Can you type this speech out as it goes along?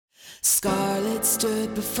Scarlett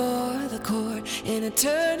stood before the court, an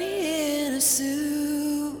attorney in a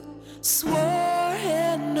suit, swore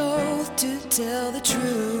an oath to tell the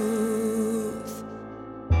truth.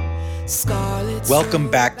 Welcome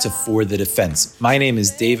back to For the Defense. My name is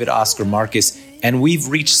David Oscar Marcus, and we've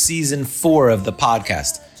reached season 4 of the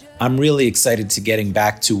podcast. I'm really excited to getting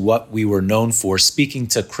back to what we were known for, speaking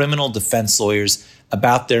to criminal defense lawyers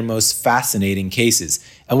about their most fascinating cases.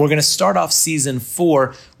 And we're going to start off season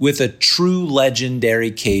 4 with a true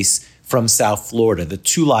legendary case from South Florida, the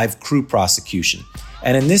Two Live Crew prosecution.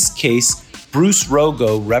 And in this case, Bruce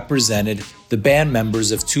Rogow represented the band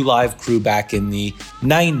members of Two Live Crew back in the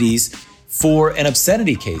 90s for an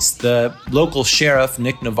obscenity case. The local sheriff,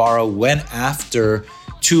 Nick Navarro, went after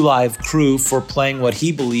Two Live Crew for playing what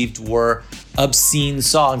he believed were obscene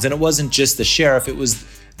songs. And it wasn't just the sheriff, it was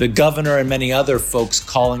the governor and many other folks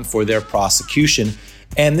calling for their prosecution.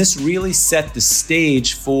 And this really set the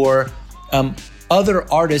stage for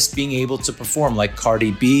other artists being able to perform, like Cardi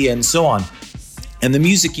B and so on. And the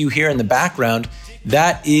music you hear in the background,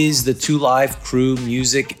 that is the Two Live Crew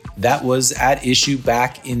music that was at issue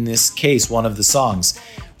back in this case, one of the songs.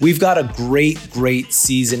 We've got a great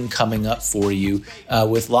season coming up for you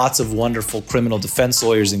with lots of wonderful criminal defense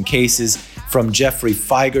lawyers and cases, from Jeffrey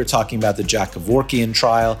Feiger talking about the Jack Kevorkian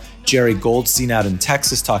trial, Jerry Goldstein out in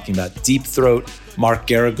Texas talking about Deep Throat, Mark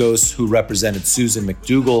Garagos, who represented Susan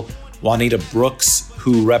McDougal, Juanita Brooks,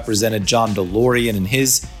 who represented John DeLorean in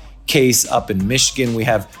his case up in Michigan. We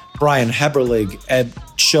have Brian Heberlig, Ed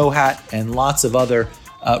Shohat, and lots of other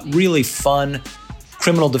really fun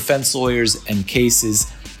criminal defense lawyers and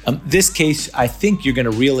cases. This case, I think you're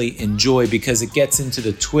going to really enjoy because it gets into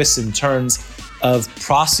the twists and turns of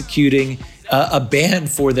prosecuting a band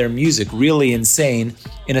for their music. Really insane.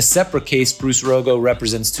 In a separate case, Bruce Rogow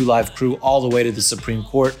represents Two Live Crew all the way to the Supreme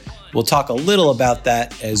Court. We'll talk a little about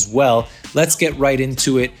that as well. Let's get right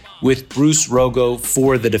into it with Bruce Rogow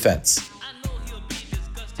for the defense.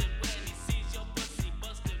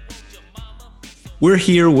 We're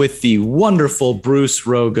here with the wonderful Bruce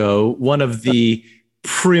Rogow, one of the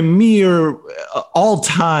premier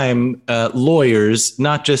all-time lawyers,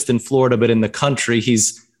 not just in Florida, but in the country.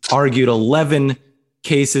 He's argued 11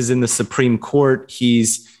 cases in the Supreme Court.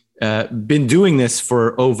 He's been doing this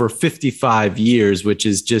for over 55 years, which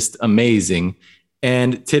is just amazing.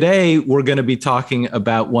 And today we're going to be talking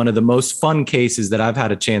about one of the most fun cases that I've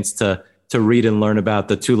had a chance to read and learn about,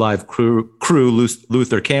 the Two Live Crew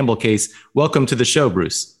Luther Campbell case. Welcome to the show,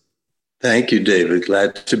 Bruce. Thank you, David.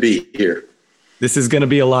 Glad to be here. This is going to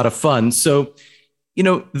be a lot of fun. So,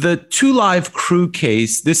 the Two Live Crew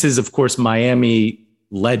case, this is, of course, Miami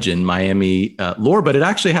legend, Miami lore, but it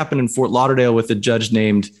actually happened in Fort Lauderdale with a judge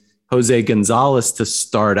named Jose Gonzalez to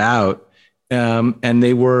start out. And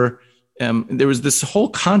they were, there was this whole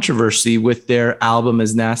controversy with their album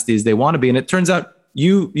As Nasty As They Want to Be. And it turns out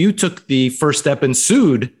you took the first step and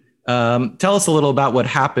sued. Tell us a little about what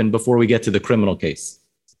happened before we get to the criminal case.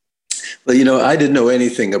 Well, I didn't know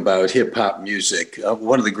anything about hip hop music.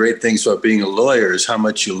 One of the great things about being a lawyer is how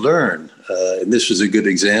much you learn. And this was a good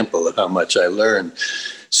example of how much I learned.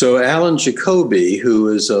 So Alan Jacoby, who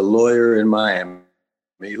is a lawyer in Miami,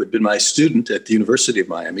 who had been my student at the University of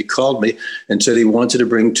Miami, called me and said he wanted to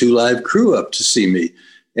bring Two Live Crew up to see me.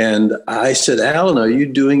 And I said, Alan, are you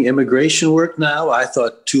doing immigration work now? I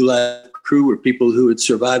thought Two Live Crew were people who had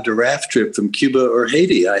survived a raft trip from Cuba or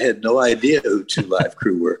Haiti. I had no idea who Two Live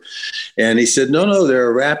Crew were. And he said, no, they're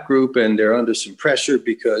a rap group and they're under some pressure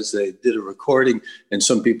because they did a recording and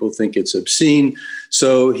some people think it's obscene.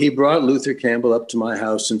 So he brought Luther Campbell up to my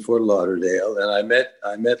house in Fort Lauderdale, and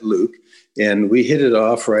I met Luke, and we hit it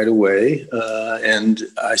off right away. And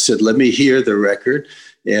I said, let me hear the record.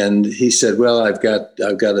 And he said, well, I've got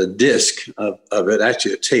a disc of it,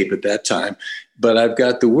 actually a tape at that time, but I've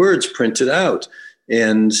got the words printed out.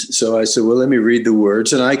 And so I said, well, let me read the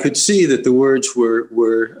words. And I could see that the words were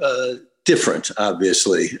different,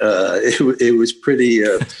 obviously. It was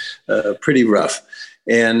pretty rough.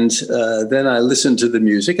 And then I listened to the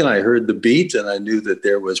music and I heard the beat and I knew that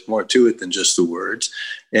there was more to it than just the words.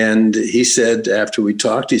 And he said, after we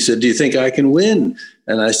talked, he said, do you think I can win?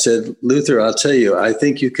 And I said, Luther, I'll tell you, I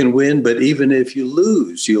think you can win, but even if you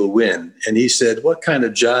lose, you'll win. And he said, what kind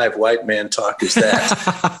of jive white man talk is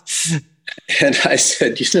that? And I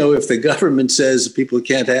said, if the government says people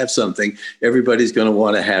can't have something, everybody's going to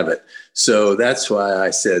want to have it. So that's why I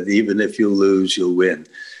said, even if you lose, you'll win.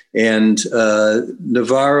 And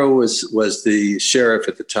Navarro was the sheriff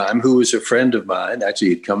at the time, who was a friend of mine. Actually,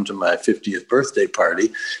 he'd come to my 50th birthday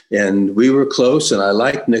party, and we were close, and I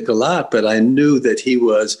liked Nick a lot, but I knew that he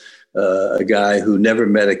was a guy who never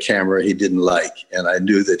met a camera he didn't like, and I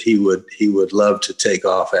knew that he would love to take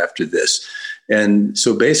off after this. And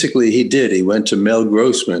so basically he did. He went to Mel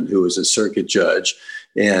Grossman, who was a circuit judge,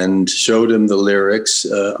 and showed him the lyrics.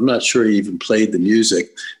 I'm not sure he even played the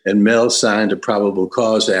music. And Mel signed a probable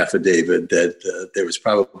cause affidavit that there was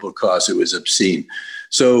probable cause it was obscene.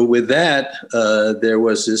 So with that, there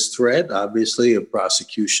was this threat, obviously, of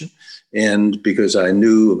prosecution. And because I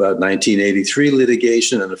knew about 1983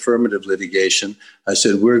 litigation and affirmative litigation, I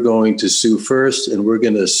said, we're going to sue first, and we're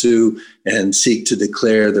going to sue and seek to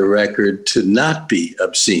declare the record to not be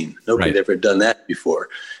obscene. Nobody had ever done that before.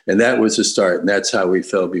 And that was the start. And that's how we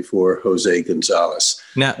fell before Jose Gonzalez.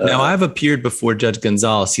 Now I've appeared before Judge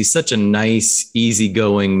Gonzalez. He's such a nice,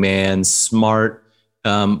 easygoing man, smart,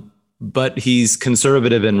 but he's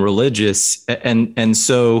conservative and religious. And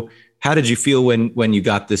so how did you feel when you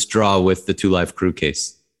got this draw with the Two Live Crew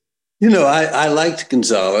case? You know, I liked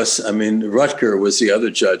Gonzalez. I mean, Rutger was the other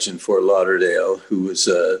judge in Fort Lauderdale, who was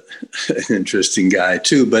an interesting guy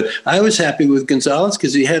too. But I was happy with Gonzalez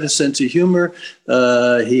because he had a sense of humor.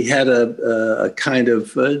 He had a kind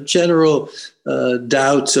of general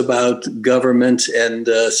doubts about government and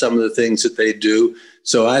some of the things that they do.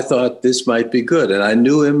 So I thought this might be good. And I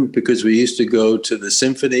knew him because we used to go to the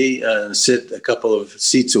symphony, sit a couple of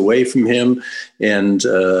seats away from him. And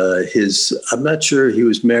I'm not sure he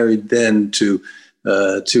was married then to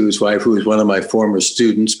his wife, who was one of my former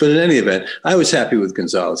students. But in any event, I was happy with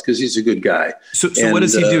Gonzalez because he's a good guy. So what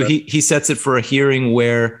does he do? He sets it for a hearing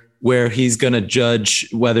where he's going to judge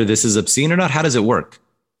whether this is obscene or not. How does it work?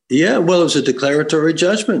 Yeah, well, it was a declaratory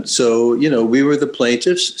judgment. So, you know, we were the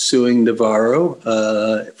plaintiffs suing Navarro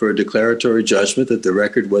for a declaratory judgment that the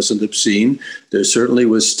record wasn't obscene. There certainly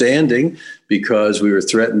was standing because we were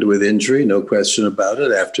threatened with injury, no question about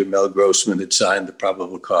it, after Mel Grossman had signed the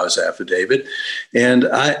probable cause affidavit. And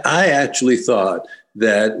I actually thought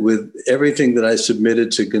that with everything that I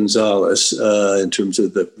submitted to Gonzalez in terms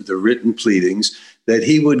of the written pleadings, that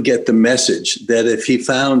he would get the message that if he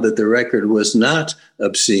found that the record was not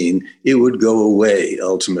obscene, it would go away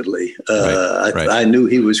ultimately. I knew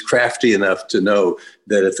he was crafty enough to know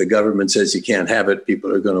that if the government says you can't have it,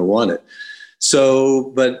 people are going to want it.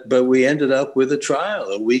 So, but we ended up with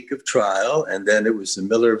a week of trial, and then it was the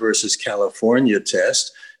Miller versus California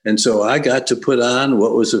test. And so I got to put on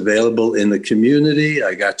what was available in the community.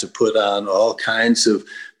 I got to put on all kinds of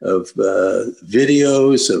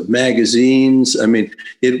videos, of magazines. I mean,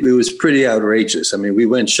 it was pretty outrageous. I mean, we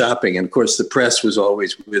went shopping, and of course the press was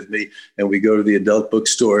always with me, and we go to the adult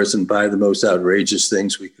bookstores and buy the most outrageous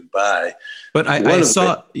things we could buy. But I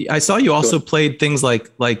saw you also played things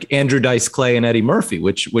like Andrew Dice Clay and Eddie Murphy,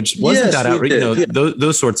 which wasn't that outrageous.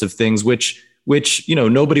 Those sorts of things, which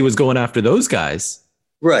nobody was going after those guys.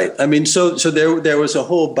 Right. I mean, so there was a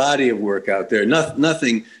whole body of work out there.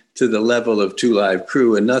 Nothing to the level of Two Live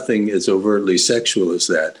Crew, and nothing as overtly sexual as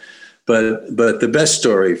that. But the best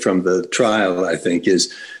story from the trial, I think,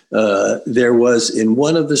 is there was in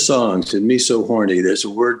one of the songs in Me So Horny, there's a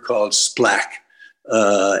word called splack.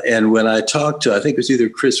 And when I talked to, I think it was either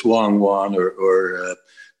Chris Wong or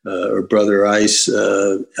Brother Ice,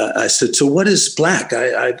 I said, so what is splack?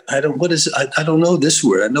 I don't know this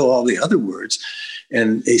word. I know all the other words.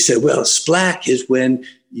 And he said, well, splack is when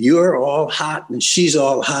you're all hot and she's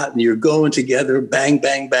all hot and you're going together, bang,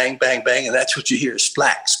 bang, bang, bang, bang. And that's what you hear,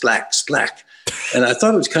 splack, splack, splack. And I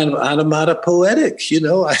thought it was kind of onomatopoetic, you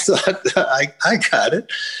know. I thought I got it.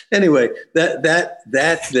 Anyway,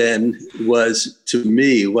 that then was, to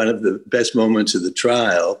me, one of the best moments of the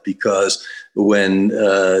trial, because when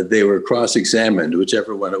they were cross-examined,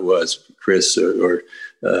 whichever one it was, Chris or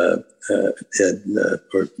who,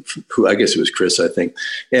 I guess it was Chris, I think.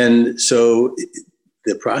 And so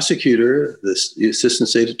the prosecutor, the assistant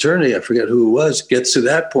state attorney, I forget who it was, gets to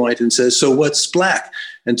that point and says, so what's splack?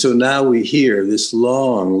 And so now we hear this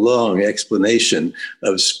long, long explanation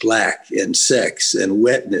of splack and sex and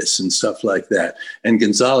wetness and stuff like that. And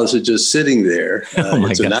Gonzalez is just sitting there.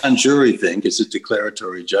 It's a non-jury thing. It's a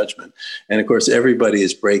declaratory judgment. And of course, everybody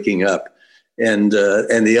is breaking up. And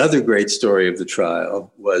the other great story of the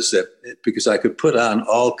trial was that because I could put on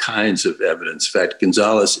all kinds of evidence. In fact,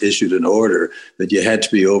 Gonzalez issued an order that you had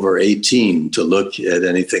to be over 18 to look at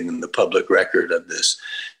anything in the public record of this.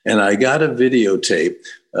 And I got a videotape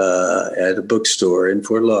at a bookstore in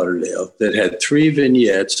Fort Lauderdale that had 3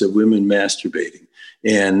 vignettes of women masturbating.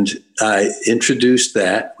 And I introduced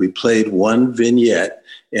that. We played one vignette.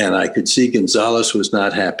 And I could see Gonzalez was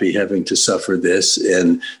not happy having to suffer this,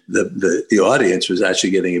 and the audience was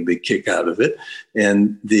actually getting a big kick out of it.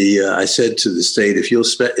 And I said to the state, if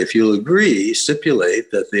you'll agree,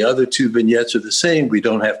 stipulate that the other two vignettes are the same, we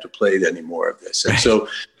don't have to play any more of this. And so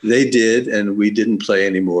they did, and we didn't play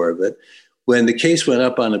any more of it. When the case went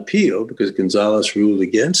up on appeal, because Gonzalez ruled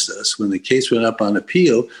against us, when the case went up on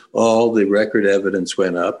appeal, all the record evidence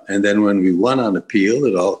went up. And then when we won on appeal,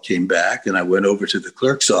 it all came back. And I went over to the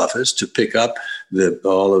clerk's office to pick up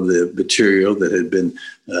all of the material that had been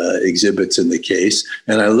exhibits in the case.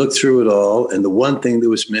 And I looked through it all. And the one thing that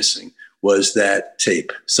was missing was that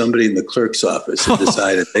tape. Somebody in the clerk's office had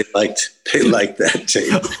decided they liked that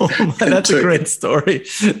tape. Oh, that's a great story.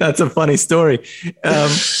 That's a funny story.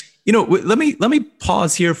 Let me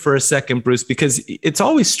pause here for a second, Bruce, because it's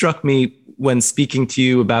always struck me when speaking to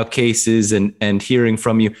you about cases and hearing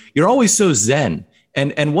from you, you're always so zen.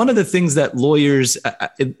 And one of the things that lawyers,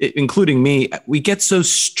 including me, we get so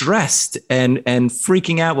stressed and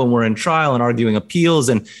freaking out when we're in trial and arguing appeals.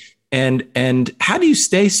 And how do you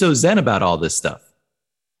stay so zen about all this stuff?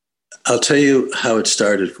 I'll tell you how it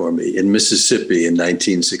started for me in Mississippi in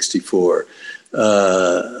 1964.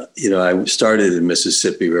 I started in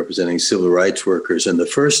Mississippi representing civil rights workers. And the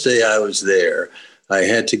first day I was there, I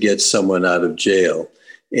had to get someone out of jail.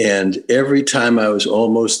 And every time I was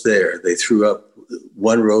almost there, they threw up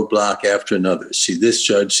one roadblock after another. See this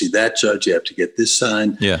judge, see that judge, you have to get this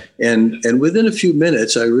signed. Yeah. And within a few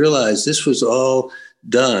minutes, I realized this was all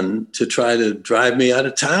done to try to drive me out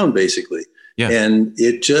of town, basically. Yeah. And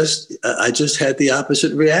I just had the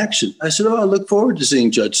opposite reaction. I said, I look forward to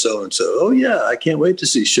seeing Judge so-and-so. Oh, yeah, I can't wait to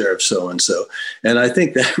see Sheriff so-and-so. And I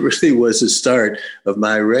think that really was the start of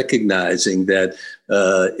my recognizing that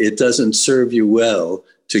it doesn't serve you well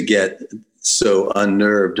to get so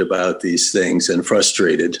unnerved about these things and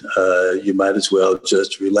frustrated. You might as well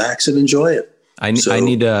just relax and enjoy it. I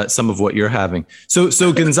need some of what you're having.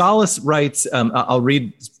 So Gonzalez writes, I'll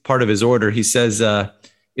read part of his order. He says,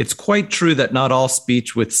 it's quite true that not all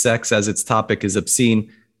speech with sex as its topic is obscene.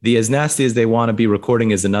 The as nasty as they want to be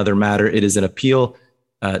recording is another matter. It is an appeal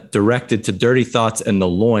directed to dirty thoughts and the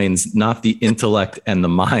loins, not the intellect and the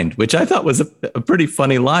mind, which I thought was a pretty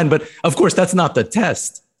funny line. But of course, that's not the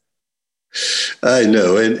test. I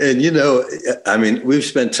know. And we've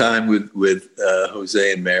spent time with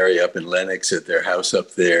Jose and Mary up in Lenox at their house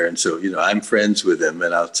up there. And so, I'm friends with them.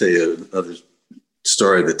 And I'll tell you another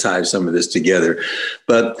story that ties some of this together.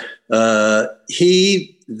 But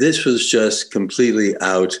this was just completely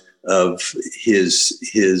out of his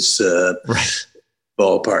right.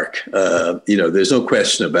 Ballpark. There's no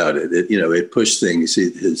question about it. It pushed things.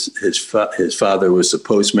 His father was the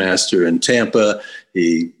postmaster in Tampa.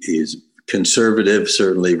 He's conservative,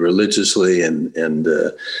 certainly religiously and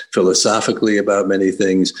philosophically about many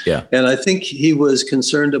things. Yeah. And I think he was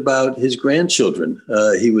concerned about his grandchildren.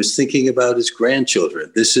 He was thinking about his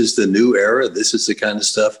grandchildren. This is the new era. This is the kind of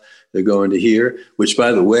stuff they're going to hear, which,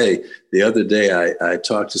 by the way, the other day I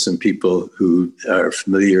talked to some people who are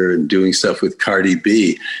familiar and doing stuff with Cardi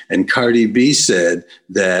B. And Cardi B said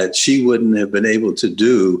that she wouldn't have been able to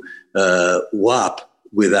do WAP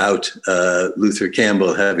without Luther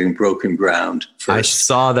Campbell having broken ground first. I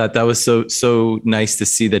saw that. That was so nice to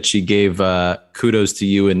see that she gave kudos to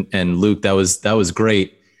you and Luke. That was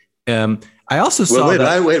great. I also saw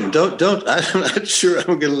don't. I'm not sure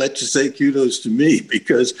I'm going to let you say kudos to me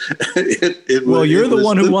because you're the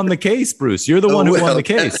one who won the case, Bruce. You're the one who won the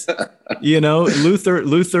case.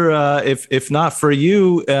 Luther, if not for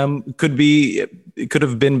you, could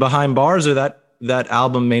have been behind bars, or that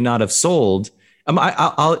album may not have sold.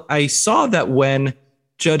 I saw that when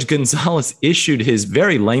Judge Gonzalez issued his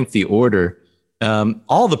very lengthy order,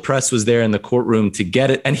 all the press was there in the courtroom to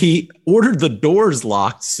get it. And he ordered the doors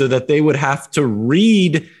locked so that they would have to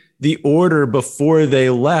read the order before they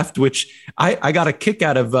left, which I got a kick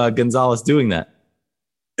out of Gonzalez doing that.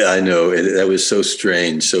 I know. That was so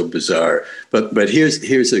strange, so bizarre. But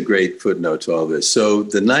here's a great footnote to all this. So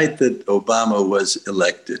the night that Obama was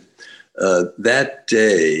elected, that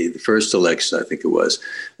day, the first election, I think it was,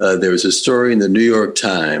 there was a story in the New York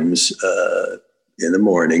Times in the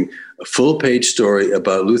morning, a full-page story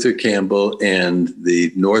about Luther Campbell and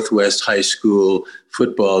the Northwest High School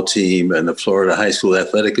football team and the Florida High School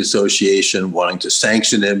Athletic Association wanting to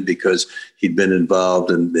sanction him because he'd been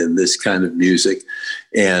involved in this kind of music.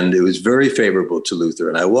 And it was very favorable to Luther.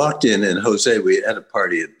 And I walked in, and Jose, we had a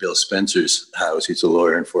party at Bill Spencer's house. He's a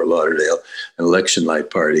lawyer in Fort Lauderdale, an election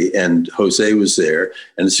night party. And Jose was there.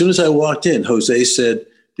 And as soon as I walked in, Jose said,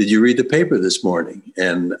 "Did you read the paper this morning?"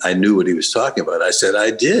 And I knew what he was talking about. I said,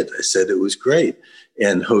 "I did." I said, "It was great."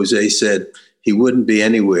 And Jose said, he wouldn't be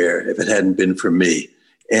anywhere if it hadn't been for me.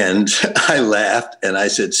 And I laughed and I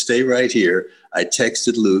said, stay right here. I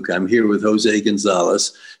texted Luke, I'm here with Jose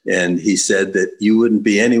Gonzalez. And he said that you wouldn't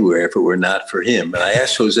be anywhere if it were not for him. And I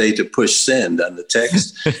asked Jose to push send on the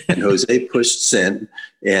text, and Jose pushed send.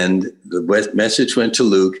 And the message went to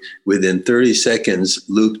Luke. Within 30 seconds,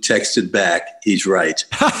 Luke texted back, he's right.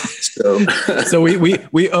 So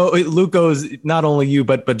we owe, Luke owes not only you,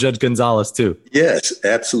 but Judge Gonzalez too. Yes,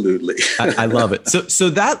 absolutely. I love it. So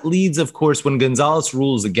that leads, of course, when Gonzalez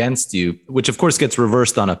rules against you, which of course gets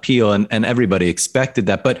reversed on appeal, and everybody expected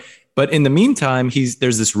that. But in the meantime,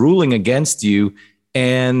 there's this ruling against you,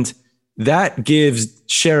 and that gives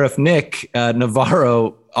Sheriff Nick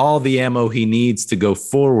Navarro all the ammo he needs to go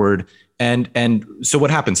forward. And so what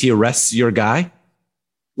happens? He arrests your guy?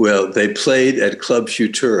 Well, they played at Club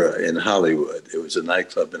Futura in Hollywood. It was a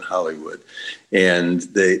nightclub in Hollywood. And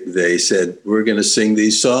they said, we're going to sing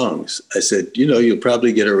these songs. I said, you'll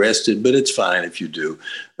probably get arrested, but it's fine if you do.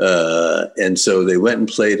 And so they went and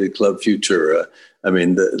played at Club Futura. I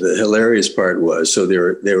mean, the hilarious part was, so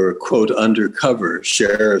there were, quote, undercover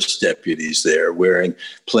sheriff's deputies there wearing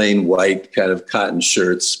plain white kind of cotton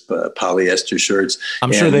shirts, polyester shirts.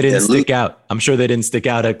 I'm sure they didn't stick out. I'm sure they didn't stick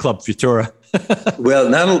out at Club Futura. Well,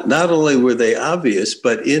 not only were they obvious,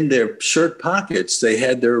 but in their shirt pockets, they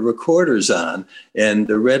had their recorders on, and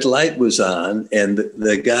the red light was on, and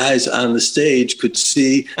the guys on the stage could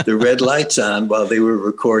see the red lights on while they were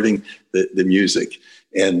recording the music.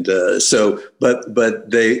 And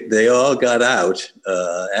but they all got out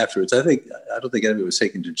afterwards. I don't think anybody was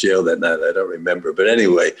taken to jail that night. I don't remember. But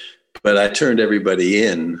anyway, but I turned everybody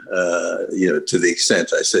in, to the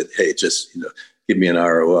extent I said, hey, just, give me an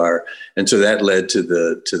ROR. And so that led to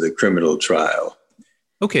the criminal trial.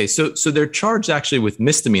 Okay. So they're charged actually with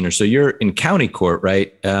misdemeanor. So you're in county court,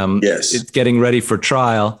 right? Yes. It's getting ready for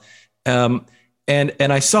trial.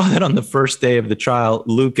 And I saw that on the first day of the trial,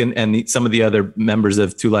 Luke and some of the other members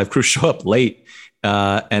of Two Live Crew show up late,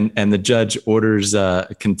 and the judge orders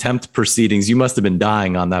contempt proceedings. You must have been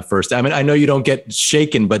dying on that first day. I mean, I know you don't get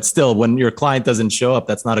shaken, but still, when your client doesn't show up,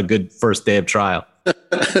 that's not a good first day of trial.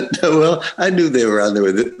 Well, I knew they were on their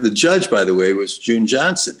way. The judge, by the way, was June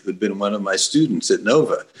Johnson, who'd been one of my students at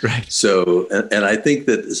Nova. Right. So, and I think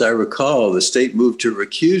that, as I recall, the state moved to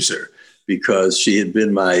recuse her because she had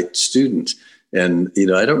been my student. And,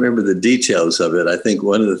 I don't remember the details of it. I think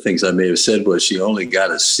one of the things I may have said was she only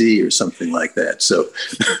got a C or something like that. So,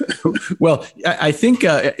 well, I think,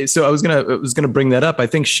 so I was going to bring that up. I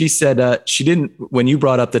think she said she didn't, when you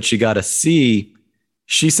brought up that she got a C,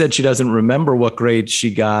 she said she doesn't remember what grade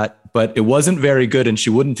she got, but it wasn't very good and she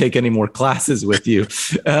wouldn't take any more classes with you.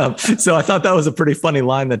 So I thought that was a pretty funny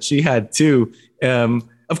line that she had too.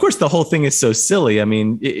 Of course, the whole thing is so silly. I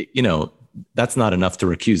mean, that's not enough to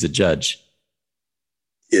recuse a judge.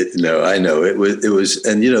 No, I know it was,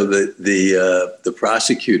 and the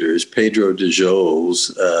prosecutors, Pedro de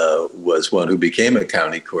Jols was one who became a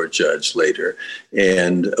county court judge later,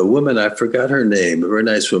 and a woman, I forgot her name, a very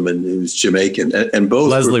nice woman who was Jamaican, and both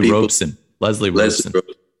Leslie Robeson.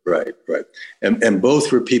 Right, and both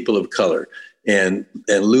were people of color, and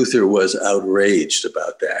Luther was outraged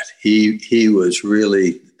about that. He was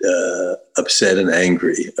really upset and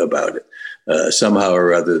angry about it. Somehow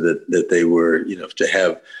or other that they were, to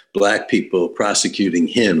have black people prosecuting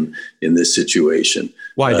him in this situation.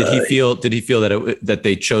 Why did he feel? Did he feel that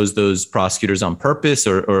they chose those prosecutors on purpose,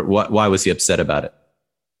 or why was he upset about it?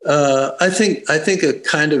 I think a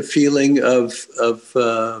kind of feeling of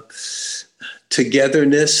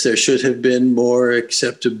togetherness. There should have been more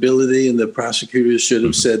acceptability, and the prosecutors should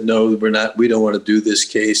have said, "No, we don't want to do this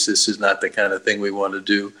case. This is not the kind of thing we want to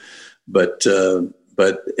do."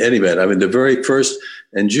 But anyway, I mean, the very first,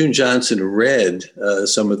 and June Johnson read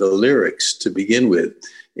some of the lyrics to begin with,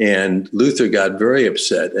 and Luther got very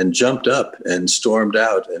upset and jumped up and stormed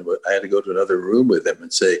out. And I had to go to another room with him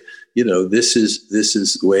and say, this is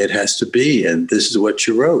the way it has to be, and this is what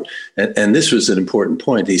you wrote. And this was an important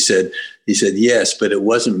point. He said, yes, but it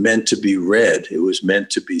wasn't meant to be read. It was meant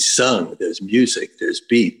to be sung. There's music, there's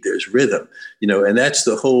beat, there's rhythm, and that's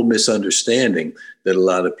the whole misunderstanding that a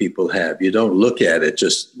lot of people have. You don't look at it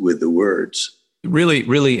just with the words. Really,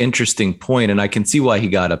 really interesting point. And I can see why he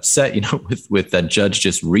got upset, with that judge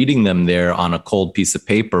just reading them there on a cold piece of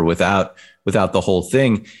paper without the whole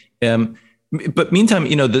thing. But meantime,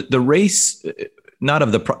 the race, not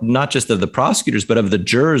just of the prosecutors, but of the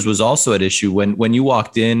jurors was also at issue. When you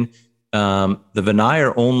walked in, the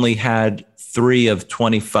veneer only had 3 of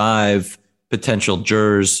 25 potential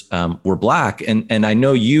jurors were black. And I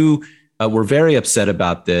know you were very upset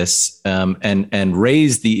about this and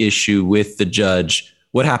raised the issue with the judge.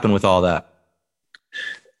 What happened with all that?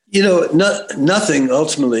 Nothing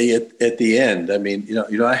ultimately at the end. I mean,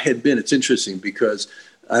 I had been. It's interesting because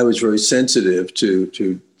I was very sensitive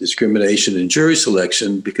to discrimination in jury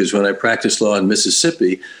selection because when I practiced law in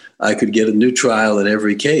Mississippi, I could get a new trial in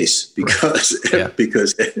every case because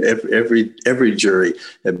because every jury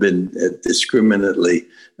had been discriminately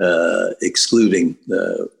excluding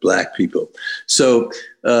Black people. So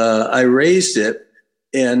I raised it.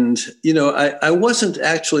 And, I wasn't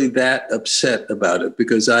actually that upset about it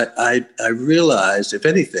because I realized, if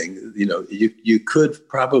anything, you could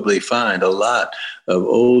probably find a lot of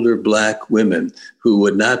older Black women who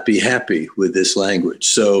would not be happy with this language.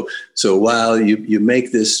 So while you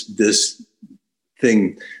make this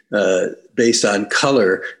thing based on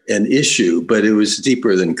color and issue, but it was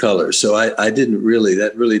deeper than color. So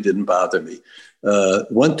that really didn't bother me.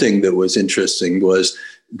 One thing that was interesting was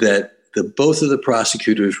that both of the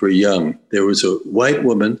prosecutors were young. There was a white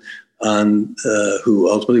woman who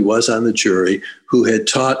ultimately was on the jury who had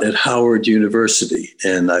taught at Howard University.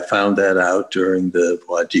 And I found that out during the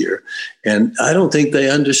voir dire. And I don't think they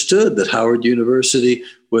understood that Howard University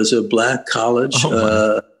was a Black college,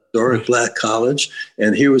 historic Black college.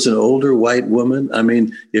 And here was an older white woman. I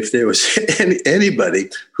mean, if there was anybody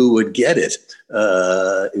who would get it,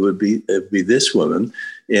 it would be this woman.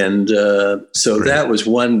 And so that was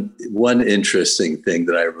one interesting thing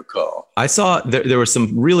that I recall. I saw there were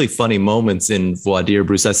some really funny moments in voir dire,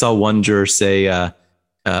 Bruce. I saw one juror say,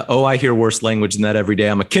 I hear worse language than that every day.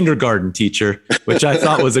 I'm a kindergarten teacher, which I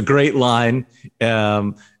thought was a great line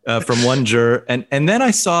from one juror. And then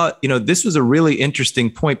I saw, this was a really interesting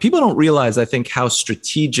point. People don't realize, I think, how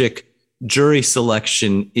strategic jury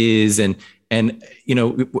selection is and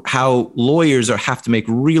how lawyers have to make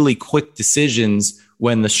really quick decisions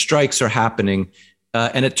when the strikes are happening.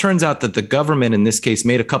 And it turns out that the government in this case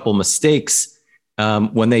made a couple mistakes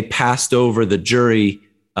when they passed over the jury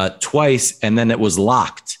twice, and then it was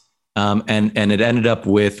locked. And it ended up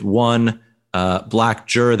with one Black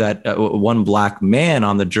juror one Black man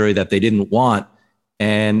on the jury that they didn't want.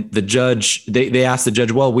 And the judge, they asked the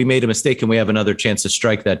judge, well, we made a mistake and we have another chance to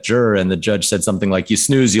strike that juror. And the judge said something like, you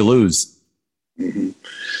snooze, you lose. Mm-hmm.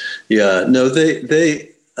 Yeah, no, they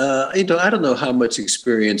I don't know how much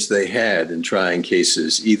experience they had in trying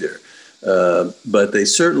cases either, but they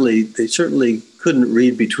certainly couldn't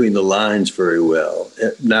read between the lines very well.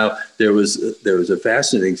 Now there was a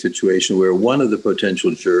fascinating situation where one of the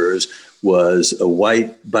potential jurors was a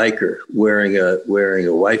white biker wearing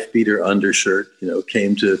a wife beater undershirt.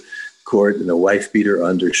 Came to court in a wife beater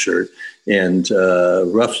undershirt and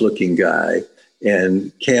rough looking guy.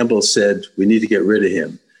 And Campbell said, "We need to get rid of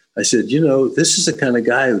him." I said, this is the kind of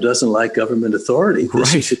guy who doesn't like government authority.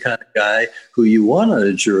 This is the kind of guy who you want on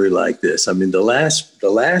a jury like this. I mean, the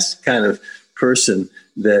last kind of person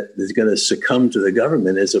that is going to succumb to the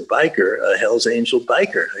government is a biker, a Hell's Angel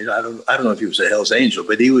biker. I don't know if he was a Hell's Angel,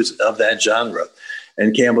 but he was of that genre.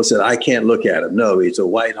 And Campbell said, I can't look at him. No, he's a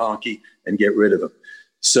white honky, and get rid of him.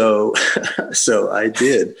 So I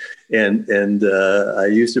did. And I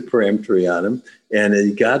used a peremptory on him. And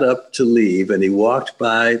he got up to leave, and he walked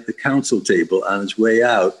by the counsel table on his way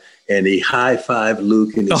out, and he high-fived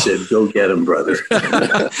Luke, and he said, "Go get him, brother."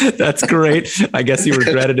 That's great. I guess he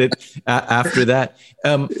regretted it after that.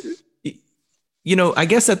 I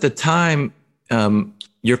guess at the time,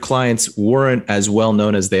 your clients weren't as well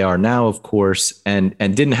known as they are now, of course, and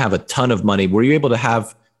didn't have a ton of money. Were you able to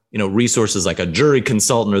have, resources like a jury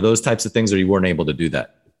consultant or those types of things, or you weren't able to do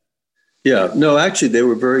that? Yeah, no, actually, they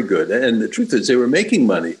were very good. And the truth is they were making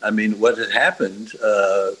money. I mean, what had happened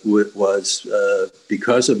was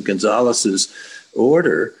because of Gonzalez's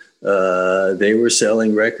order, they were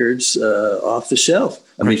selling records off the shelf.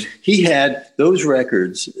 I mean, he had those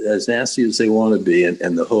records, as nasty as they want to be, and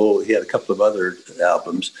he had a couple of other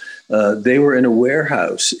albums. They were in a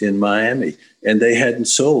warehouse in Miami, and they hadn't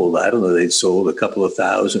sold. I don't know, they'd sold a couple of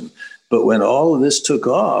thousand. But when all of this took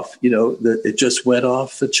off, it just went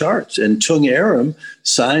off the charts. And Tung Aram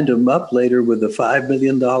signed him up later with a $5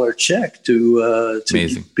 million check to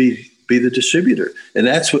be the distributor. And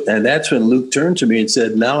that's when Luke turned to me and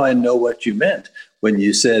said, "Now I know what you meant when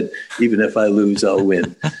you said, even if I lose, I'll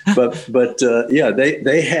win." but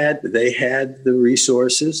they had the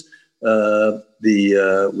resources.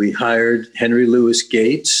 We hired Henry Louis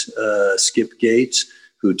Gates, Skip Gates,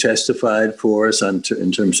 who testified for us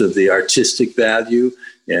in terms of the artistic value.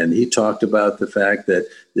 And he talked about the fact that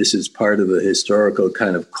this is part of a historical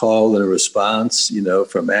kind of call and response,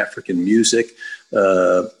 from African music,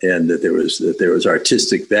 and that there was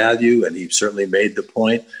artistic value. And he certainly made the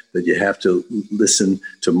point that you have to listen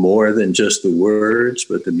to more than just the words,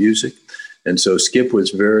 but the music. And so Skip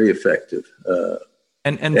was very effective.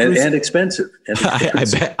 and Bruce, and expensive.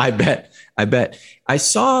 I bet. I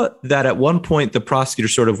saw that at one point the prosecutor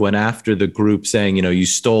sort of went after the group, saying, you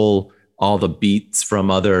stole all the beats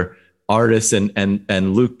from other artists,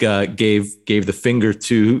 and Luke gave the finger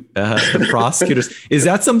to the prosecutors. Is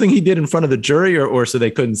that something he did in front of the jury, or so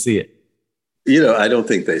they couldn't see it? I don't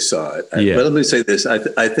think they saw it. Yeah. But let me say this: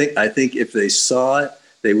 I think if they saw it,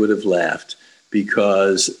 they would have laughed,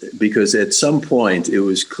 because at some point it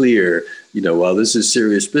was clear, while this is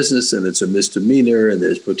serious business and it's a misdemeanor and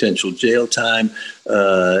there's potential jail time,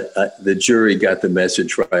 the jury got the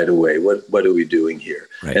message right away. What are we doing here?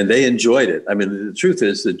 Right. And they enjoyed it. I mean, the truth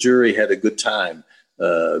is the jury had a good time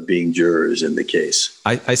being jurors in the case.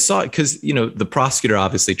 I saw it because, the prosecutor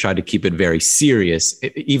obviously tried to keep it very serious,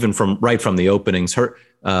 even from the openings.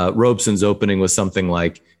 Robeson's opening was something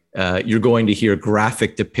like, you're going to hear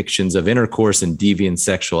graphic depictions of intercourse and deviant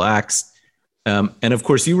sexual acts. And of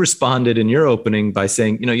course, you responded in your opening by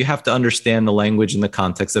saying, you have to understand the language in the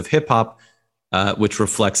context of hip hop, which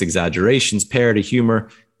reflects exaggerations, parody, humor.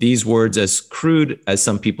 These words, as crude as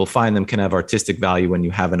some people find them, can have artistic value when you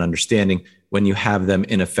have an understanding, when you have them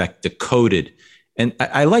in effect decoded. And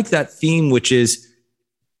I like that theme, which is,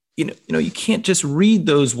 you can't just read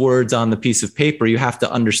those words on the piece of paper. You have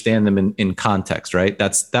to understand them in context, right?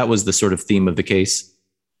 That was the sort of theme of the case.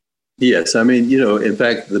 Yes. I mean, in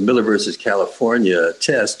fact, the Miller versus California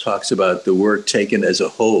test talks about the work taken as a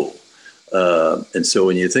whole. And so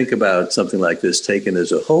when you think about something like this taken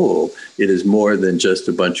as a whole, it is more than just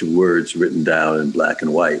a bunch of words written down in black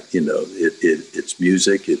and white. It's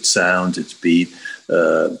music, it's sounds, it's beat.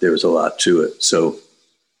 There's a lot to it. So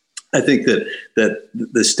I think that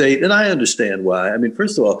the state, and I understand why. I mean,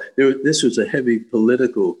 first of all, this was a heavy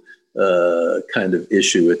political kind of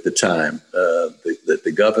issue at the time that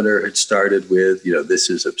the governor had started with. This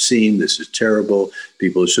is obscene, this is terrible,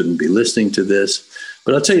 people shouldn't be listening to this.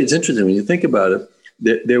 But I'll tell you, it's interesting when you think about it.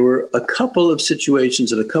 There were a couple of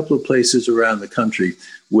situations in a couple of places around the country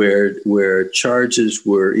where charges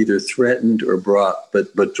were either threatened or brought,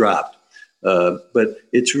 but dropped. But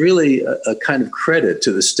it's really a kind of credit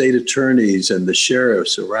to the state attorneys and the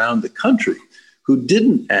sheriffs around the country who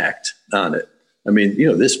didn't act on it. I mean,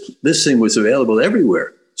 this thing was available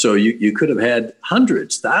everywhere. So you could have had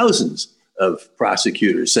hundreds, thousands of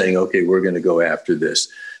prosecutors saying, okay, we're going to go after this.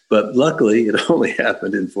 But luckily, it only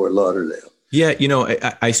happened in Fort Lauderdale. Yeah,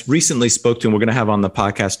 I recently spoke to, and we're going to have on the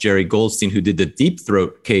podcast, Jerry Goldstein, who did the Deep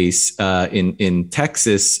Throat case in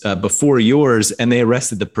Texas before yours, and they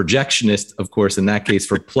arrested the projectionist, of course, in that case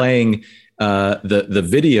for playing the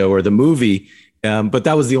video or the movie. But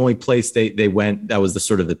that was the only place they went. That was the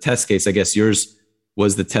sort of the test case. I guess yours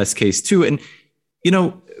was the test case too. And,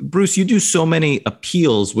 Bruce, you do so many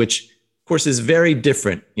appeals, which of course is very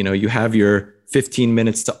different. You have your 15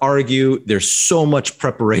 minutes to argue. There's so much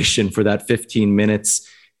preparation for that 15 minutes.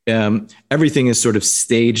 Everything is sort of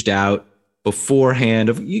staged out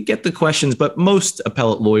beforehand. You get the questions, but most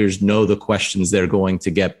appellate lawyers know the questions they're going to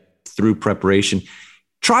get through preparation.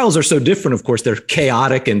 Trials are so different, of course. They're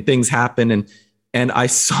chaotic and things happen. And I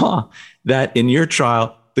saw that in your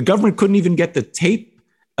trial, the government couldn't even get the tape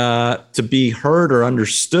to be heard or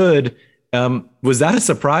understood. Was that a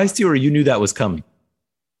surprise to you, or you knew that was coming?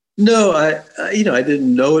 No, I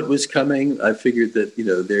didn't know it was coming. I figured that,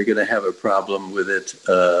 they're going to have a problem with it.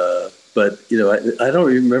 But, I don't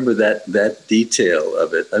remember that detail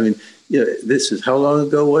of it. I mean, this is, how long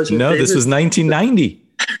ago was it? No, David? This was 1990.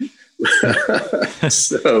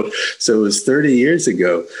 So it was 30 years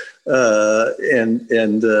ago.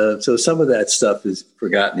 So some of that stuff is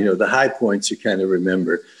forgotten. The high points you kind of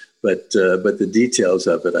remember. But the details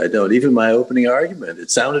of it, I don't. Even my opening argument,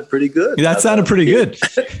 it sounded pretty good. That sounded pretty good.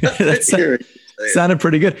 Sounded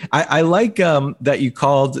pretty good. I like that you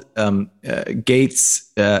called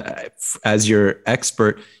Gates as your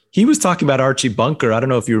expert. He was talking about Archie Bunker. I don't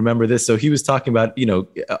know if you remember this. So he was talking about,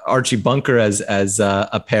 Archie Bunker as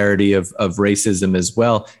a parody of racism as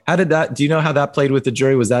well. How did that? Do you know how that played with the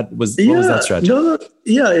jury? What was that strategy? No,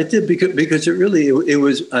 yeah, it did because it really it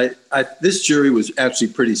was. This jury was actually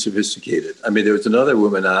pretty sophisticated. I mean, there was another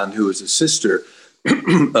woman on who was a sister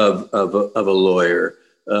of a lawyer,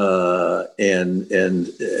 and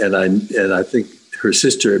I think her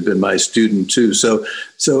sister had been my student too. So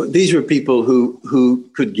these were people who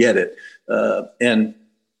could get it. And,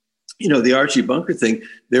 the Archie Bunker thing,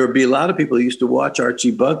 there would be a lot of people who used to watch Archie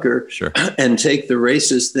Bunker sure. and take the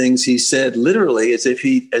racist things he said literally as if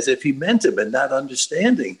he meant them, and not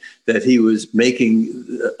understanding that he was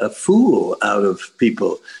making a fool out of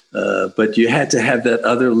people. But you had to have that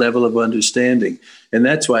other level of understanding. And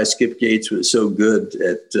that's why Skip Gates was so good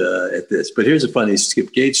at this. But here's a funny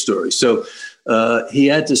Skip Gates story. So he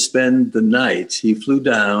had to spend the night. He flew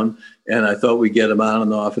down, and I thought we'd get him on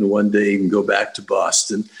and off in one day and go back to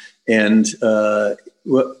Boston. And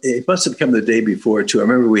well, it must have come the day before too. I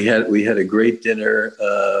remember we had a great dinner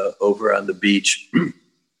over on the beach,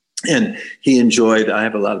 and he enjoyed. I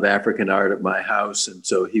have a lot of African art at my house, and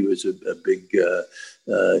so he was a big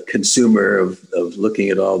consumer of looking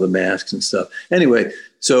at all the masks and stuff. Anyway,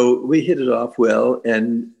 so we hit it off well,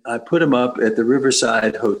 and I put him up at the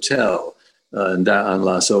Riverside Hotel on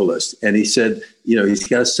Las Olas. And he said, he's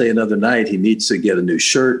got to stay another night. He needs to get a new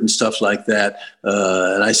shirt and stuff like that.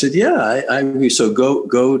 And I said, yeah, I agree. So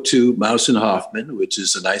go to Mouse and Hoffman, which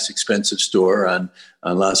is a nice, expensive store on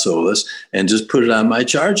Las Olas, and just put it on my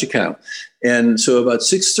charge account. And so about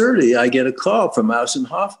 6:30, I get a call from Mouse and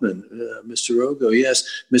Hoffman. Mr. Rogo, yes,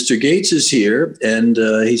 Mr. Gates is here, and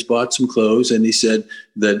he's bought some clothes, and he said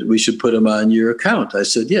that we should put him on your account. I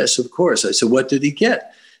said, yes, of course. I said, what did he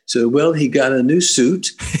get? So, well, he got a new suit,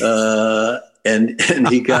 and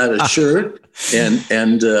he got a shirt, and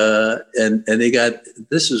he got,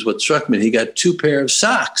 this is what struck me, he got 2 pair of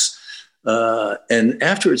socks. And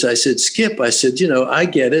afterwards I said, Skip, I said, I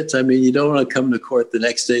get it. I mean, you don't want to come to court the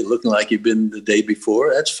next day looking like you've been the day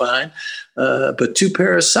before. That's fine. But 2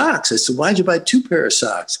 pair of socks. I said, why'd you buy 2 pair of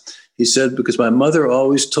socks? He said, because my mother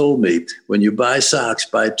always told me, when you buy socks,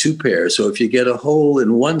 buy 2 pairs. So if you get a hole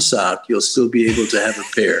in one sock, you'll still be able to have a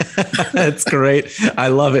pair. That's great. I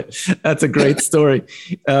love it. That's a great story.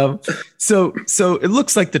 So it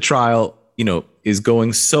looks like the trial, is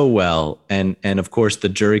going so well. And of course the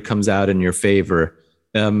jury comes out in your favor.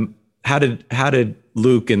 How did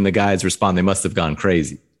Luke and the guys respond? They must have gone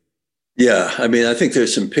crazy. Yeah, I mean, I think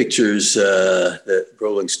there's some pictures that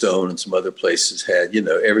Rolling Stone and some other places had.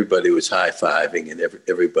 Everybody was high-fiving, and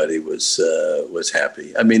everybody was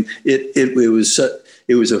happy. I mean, it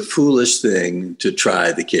was a foolish thing to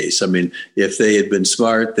try the case. I mean, if they had been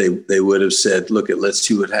smart, they would have said, "Look, let's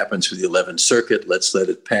see what happens with the 11th Circuit. Let's let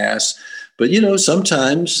it pass." But,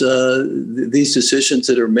 sometimes these decisions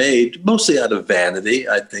that are made, mostly out of vanity,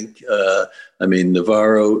 I think.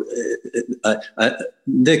 Navarro,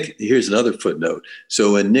 Nick, here's another footnote.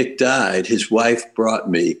 So when Nick died, his wife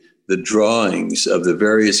brought me the drawings of the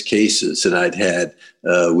various cases that I'd had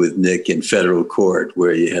with Nick in federal court,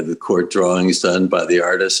 where you had the court drawings done by the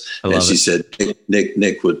artist. And she said,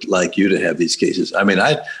 Nick would like you to have these cases. I mean,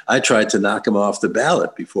 I tried to knock him off the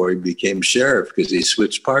ballot before he became sheriff because he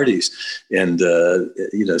switched parties. And,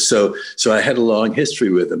 so I had a long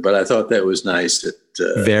history with him, but I thought that was nice.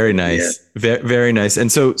 Very nice. Yeah. Very nice. And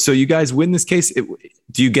so you guys win this case.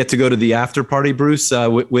 Do you get to go to the after party, Bruce,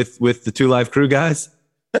 with the 2 Live Crew guys?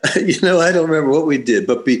 I don't remember what we did,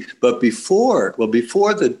 but before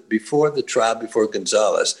the trial, before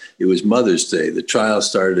Gonzalez, it was Mother's Day. The trial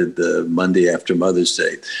started the Monday after Mother's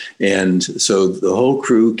Day, and so the whole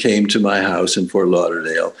crew came to my house in Fort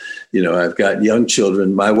Lauderdale. I've got young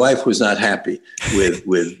children. My wife was not happy with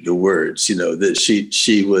the words. That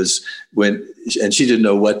she was and she didn't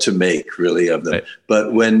know what to make really of them. Right.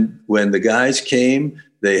 But when the guys came,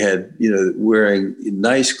 they had, wearing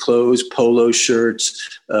nice clothes, polo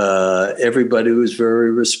shirts. Everybody was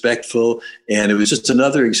very respectful. And it was just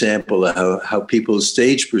another example of how people's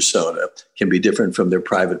stage persona can be different from their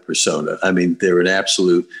private persona. I mean, they were an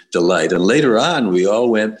absolute delight. And later on, we all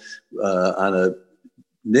went on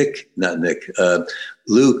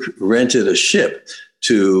Luke rented a ship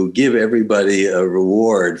to give everybody a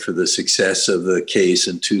reward for the success of the case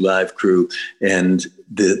and 2 Live Crew. And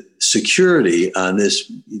the security on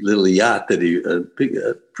this little yacht that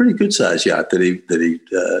a pretty good sized yacht that he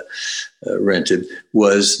rented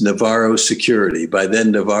was Navarro Security. By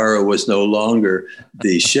then, Navarro was no longer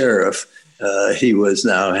the sheriff. He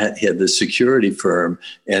had the security firm.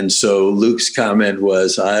 And so Luke's comment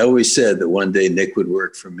was, I always said that one day Nick would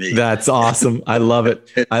work for me. That's awesome. I love it.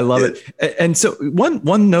 And so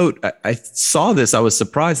one note, I saw this, I was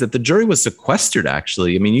surprised that the jury was sequestered,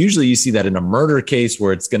 actually. I mean, usually you see that in a murder case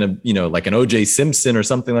where it's going to, like an O.J. Simpson or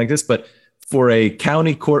something like this, but for a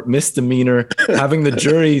county court misdemeanor, having the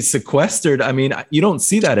jury sequestered, I mean, you don't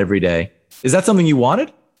see that every day. Is that something you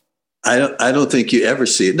wanted? I don't think you ever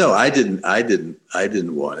see it. No, I didn't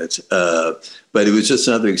want it. But it was just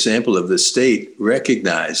another example of the state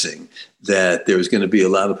recognizing that there was going to be a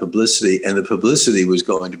lot of publicity, and the publicity was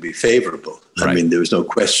going to be favorable. Right. I mean, there was no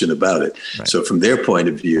question about it. Right. So from their point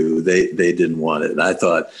of view, they didn't want it. And I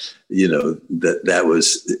thought, that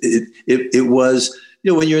was it. It was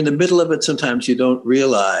when you're in the middle of it, sometimes you don't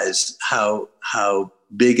realize how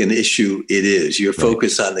big an issue it is. You're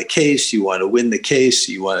focused on the case. You want to win the case.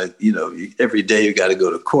 You want to, every day you got to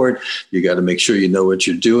go to court. You got to make sure you know what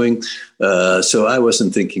you're doing. So I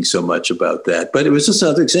wasn't thinking so much about that. But it was just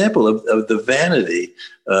another example of the vanity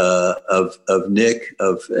of Nick,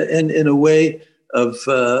 and in a way of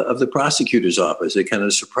the prosecutor's office. It kind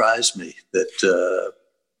of surprised me that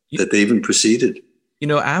they even proceeded.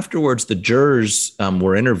 Afterwards, the jurors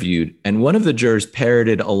were interviewed, and one of the jurors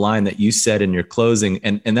parroted a line that you said in your closing,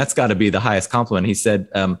 and that's got to be the highest compliment. He said,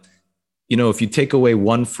 if you take away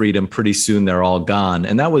one freedom, pretty soon they're all gone.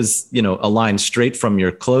 And that was, a line straight from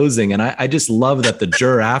your closing. And I just love that the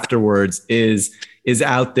juror afterwards is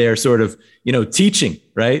out there sort of, teaching,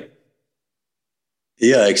 right?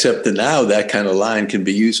 Yeah, except that now that kind of line can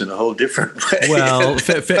be used in a whole different way. Well,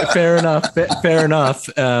 fair enough. Fair enough.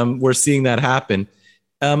 We're seeing that happen.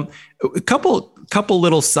 A couple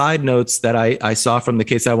little side notes that I saw from the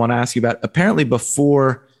case I want to ask you about. Apparently,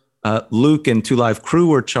 before Luke and Two Live Crew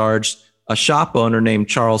were charged, a shop owner named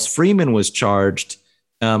Charles Freeman was charged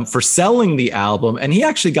for selling the album, and he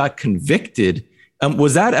actually got convicted.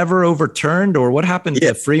 Was that ever overturned, or what happened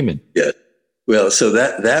to Freeman? Yeah. Well, so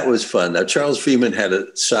that was fun. Now, Charles Freeman had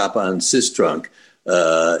a shop on Sistrunk,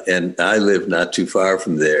 and I lived not too far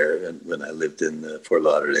from there when I lived in Fort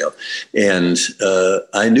Lauderdale. And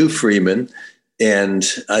I knew Freeman, and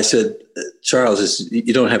I said, Charles,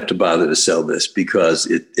 you don't have to bother to sell this because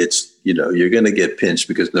it's you're going to get pinched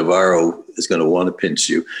because Navarro is going to want to pinch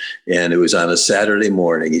you. And it was on a Saturday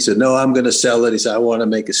morning. He said, no, I'm going to sell it. He said, I want to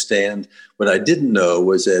make a stand. What I didn't know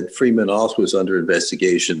was that Freeman also was under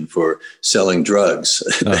investigation for selling drugs.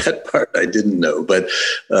 Oh. That part I didn't know. But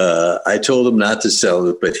I told him not to sell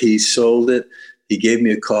it, but he sold it. He gave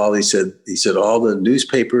me a call. He said, all the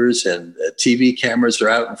newspapers and TV cameras are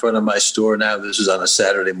out in front of my store now. This was on a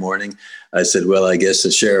Saturday morning. I said, well, I guess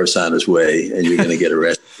the sheriff's on his way and you're going to get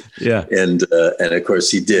arrested. Yeah. And of course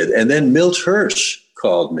he did. And then Milt Hirsch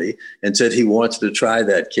called me and said he wants to try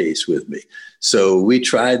that case with me. So we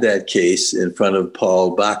tried that case in front of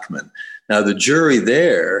Paul Bachman. Now, the jury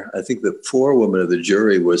there, I think the forewoman of the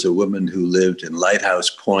jury was a woman who lived in Lighthouse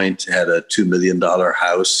Point, had a $2 million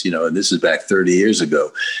house, and this is back 30 years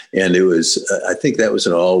ago. And it was, I think that was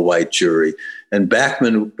an all-white jury. And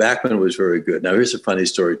Bachman was very good. Now, here's a funny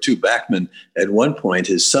story, too. Bachman, at one point,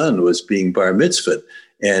 his son was being bar mitzvahed.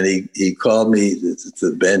 And he called me to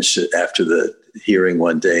the bench after the hearing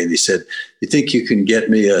one day, and he said, you think you can get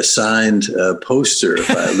me a signed poster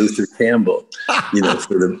by Luther Campbell,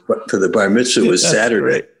 for the bar mitzvah was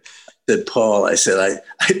Saturday. Right. I said, Paul, I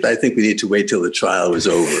think we need to wait till the trial was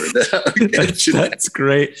over. That's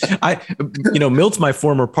great. Milt's my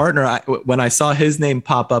former partner. When I saw his name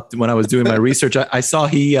pop up when I was doing my research, I saw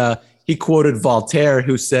he quoted Voltaire,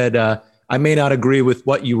 who said, I may not agree with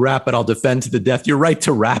what you rap, but I'll defend to the death your right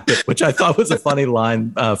to rap it, which I thought was a funny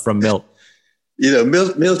line from Milt.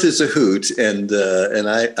 Milt is a hoot, and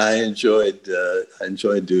I enjoyed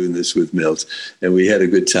doing this with Milt, and we had a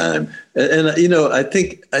good time. And I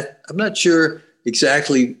think I'm not sure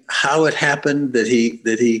exactly how it happened that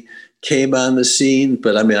he came on the scene,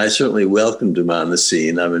 but I mean, I certainly welcomed him on the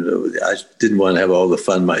scene. I mean, I didn't want to have all the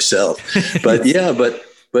fun myself, but yeah,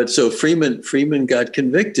 but so Freeman got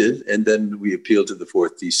convicted, and then we appealed to the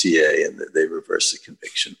Fourth DCA, and they reversed the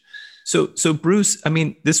conviction. So Bruce, I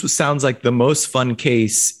mean, sounds like the most fun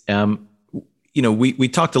case. We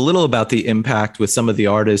talked a little about the impact with some of the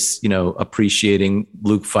artists, appreciating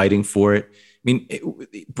Luke fighting for it. I mean,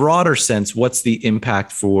 broader sense, what's the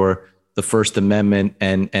impact for the First Amendment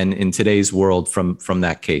and in today's world from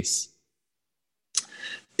that case?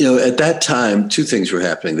 At that time, two things were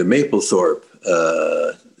happening. The Mapplethorpe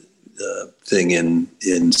thing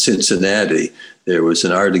in Cincinnati. There was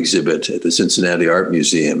an art exhibit at the Cincinnati Art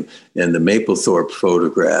Museum, and the Mapplethorpe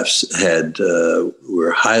photographs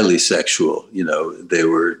were highly sexual. They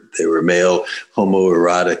were male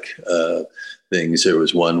homoerotic things. There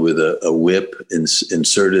was one with a whip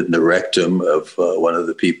inserted in the rectum of one of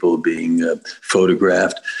the people being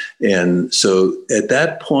photographed. And so at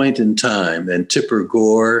that point in time, and Tipper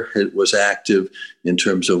Gore was active in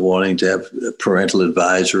terms of wanting to have parental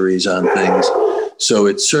advisories on things. So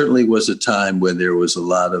it certainly was a time when there was a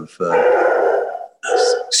lot of,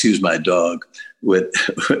 excuse my dog, when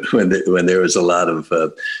there was a lot of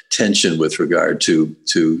tension with regard to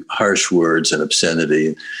harsh words and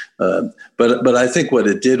obscenity. But I think what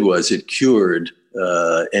it did was it cured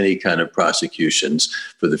any kind of prosecutions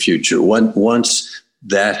for the future. Once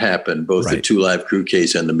that happened, both the Two Live Crew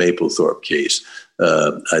case and the Mapplethorpe case,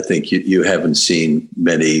 I think you haven't seen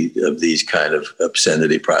many of these kind of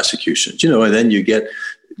obscenity prosecutions, and then you get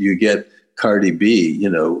Cardi B,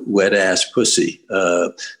 wet ass pussy,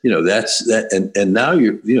 that's that. And now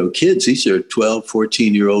kids, these are 12,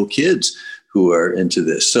 14-year-old kids who are into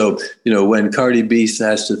this. So, when Cardi B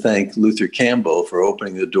has to thank Luther Campbell for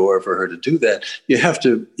opening the door for her to do that, you have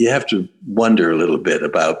to wonder a little bit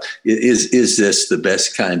about, is this the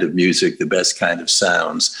best kind of music, the best kind of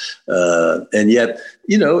sounds? And yet,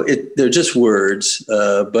 they're just words,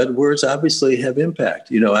 but words obviously have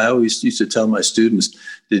impact. I always used to tell my students,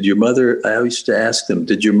 I always used to ask them,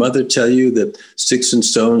 did your mother tell you that sticks and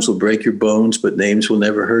stones will break your bones, but names will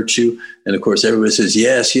never hurt you? And of course, everybody says,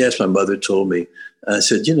 yes, my mother told me. I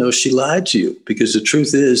said, she lied to you, because the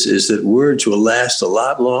truth is that words will last a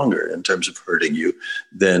lot longer in terms of hurting you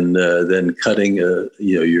than cutting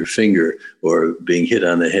your finger or being hit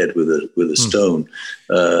on the head with a stone.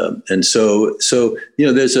 And so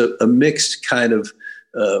there's a mixed kind of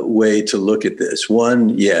way to look at this. One,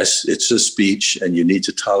 yes, it's a speech, and you need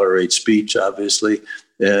to tolerate speech, obviously.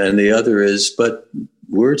 And the other is, but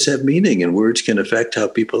words have meaning, and words can affect how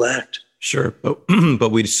people act. Sure,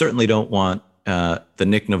 but we certainly don't want the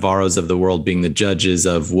Nick Navarros of the world being the judges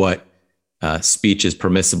of what speech is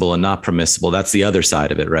permissible and not permissible. That's the other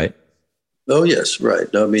side of it, right? Oh, yes, right.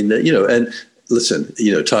 I mean, and listen,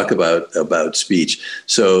 talk about speech.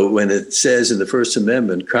 So when it says in the First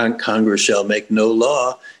Amendment, Congress shall make no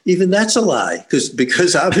law, even that's a lie,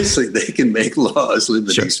 because obviously they can make laws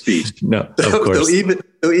limiting speech. No, of course.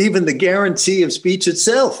 So even the guarantee of speech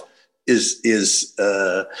itself is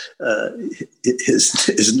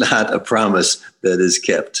not a promise that is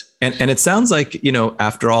kept. And it sounds like,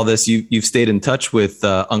 after all this, you've stayed in touch with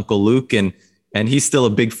Uncle Luke, and he's still a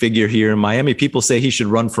big figure here in Miami. People say he should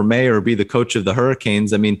run for mayor or be the coach of the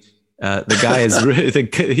Hurricanes. I mean, the guy is really,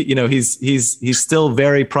 he's still a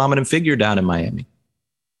very prominent figure down in Miami.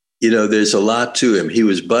 There's a lot to him. He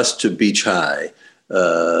was bused to Beach High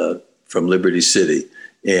from Liberty City.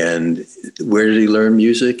 And where did he learn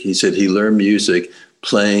music? He said he learned music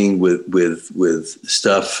playing with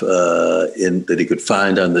stuff that he could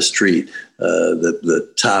find on the street.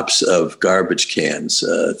 The tops of garbage cans,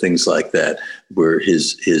 things like that, were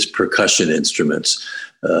his percussion instruments.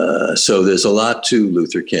 So there's a lot to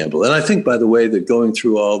Luther Campbell. And I think, by the way, that going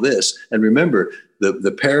through all this, and remember,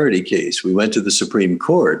 the parody case, we went to the Supreme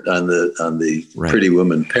Court on the right. Pretty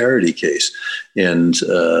Woman parody case. And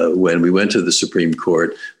when we went to the Supreme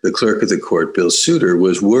Court, the clerk of the court, Bill Souter,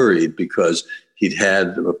 was worried because he'd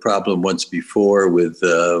had a problem once before with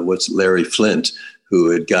Larry Flint,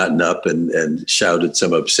 who had gotten up and shouted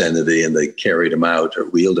some obscenity, and they carried him out or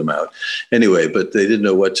wheeled him out. Anyway, but they didn't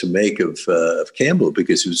know what to make of Campbell,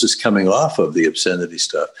 because he was just coming off of the obscenity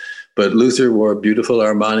stuff. But Luther wore a beautiful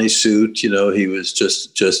Armani suit. He was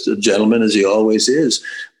just a gentleman, as he always is,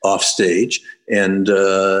 off stage. And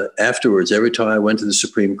afterwards, every time I went to the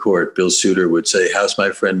Supreme Court, Bill Souter would say, "How's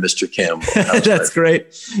my friend, Mr. Campbell?" That's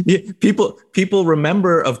great. Yeah, people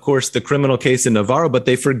remember, of course, the criminal case in Navarro, but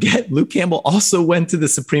they forget Luke Campbell also went to the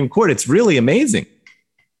Supreme Court. It's really amazing.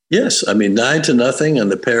 Yes, I mean, 9-0 on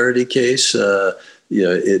the parody case.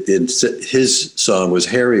 His song was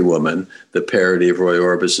 "Hairy Woman," the parody of Roy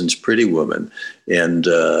Orbison's "Pretty Woman," and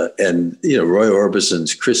Roy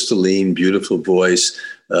Orbison's crystalline, beautiful voice,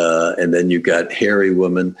 and then you got "Hairy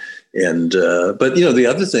Woman," and but the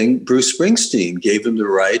other thing, Bruce Springsteen gave him the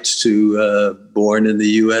rights to "Born in the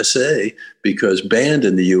USA," because "Banned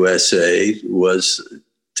in the USA" was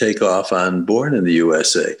takeoff on "Born in the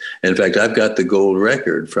USA." And in fact, I've got the gold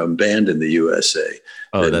record from "Banned in the USA."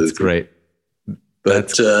 Oh, that's great.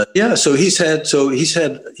 But so he's had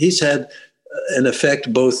an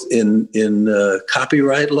effect both in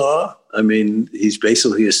copyright law. I mean, he's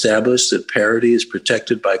basically established that parody is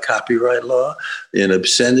protected by copyright law. In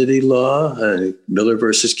obscenity law, Miller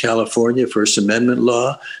versus California, First Amendment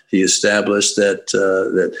law, he established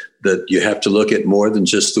that you have to look at more than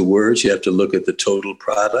just the words. You have to look at the total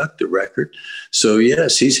product, the record. So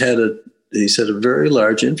yes, he's had a very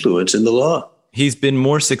large influence in the law. He's been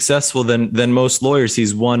more successful than most lawyers.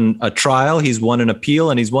 He's won a trial, he's won an appeal,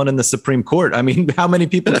 and he's won in the Supreme Court. I mean, how many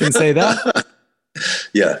people can say that?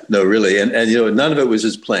 Yeah, no, really. And none of it was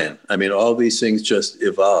his plan. I mean, all these things just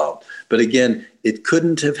evolved. But again, it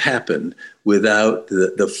couldn't have happened without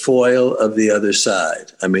the foil of the other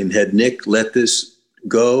side. I mean, had Nick let this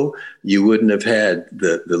go, you wouldn't have had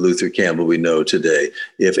the Luther Campbell we know today.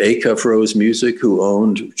 If Acuff Rose Music, who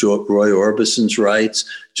owned Roy Orbison's rights,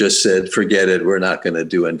 just said, forget it, we're not going to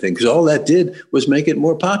do anything, because all that did was make it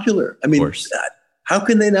more popular. I mean, how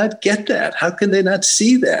can they not get that? How can they not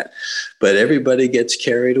see that? But everybody gets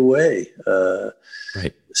carried away.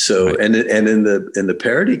 Right. So, right. and in the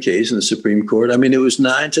Parody case in the Supreme Court, I mean, it was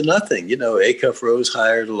 9-0. Acuff Rose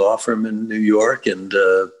hired a law firm in New York, and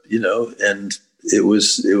and it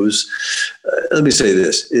was. Let me say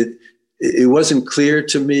this: it wasn't clear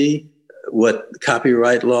to me what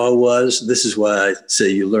copyright law was. This is why I say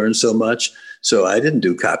you learn so much. So I didn't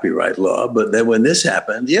do copyright law, but then when this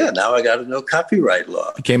happened, now I got to know copyright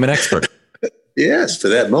law. Became an expert. Yes, for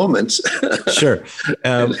that moment. Sure.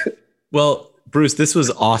 Well, Bruce, this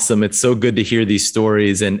was awesome. It's so good to hear these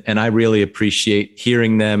stories, and I really appreciate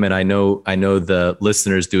hearing them. And I know the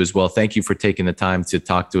listeners do as well. Thank you for taking the time to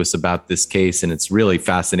talk to us about this case, and it's really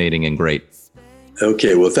fascinating and great.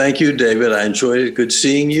 Okay, well, thank you, David. I enjoyed it. Good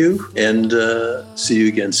seeing you, and see you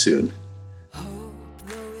again soon.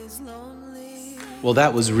 Well,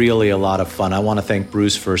 that was really a lot of fun. I want to thank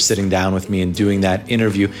Bruce for sitting down with me and doing that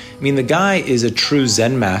interview. I mean, the guy is a true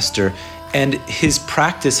Zen master, and his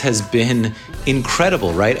practice has been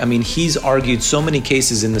incredible, right? I mean, he's argued so many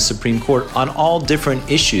cases in the Supreme Court on all different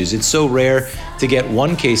issues. It's so rare to get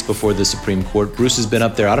one case before the Supreme Court. Bruce has been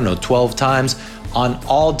up there, 12 times on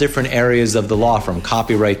all different areas of the law, from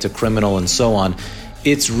copyright to criminal and so on.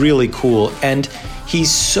 It's really cool. And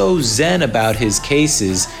he's so Zen about his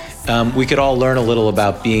cases. We could all learn a little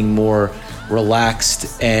about being more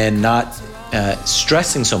relaxed and not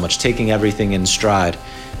stressing so much, taking everything in stride.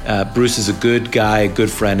 Bruce is a good guy, a good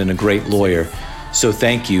friend, and a great lawyer. So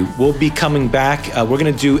thank you. We'll be coming back. We're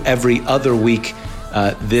going to do every other week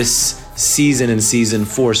this season in season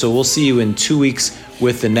 4. So we'll see you in 2 weeks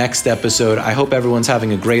with the next episode. I hope everyone's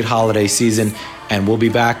having a great holiday season, and we'll be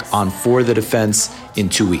back on For the Defense in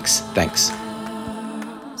 2 weeks. Thanks.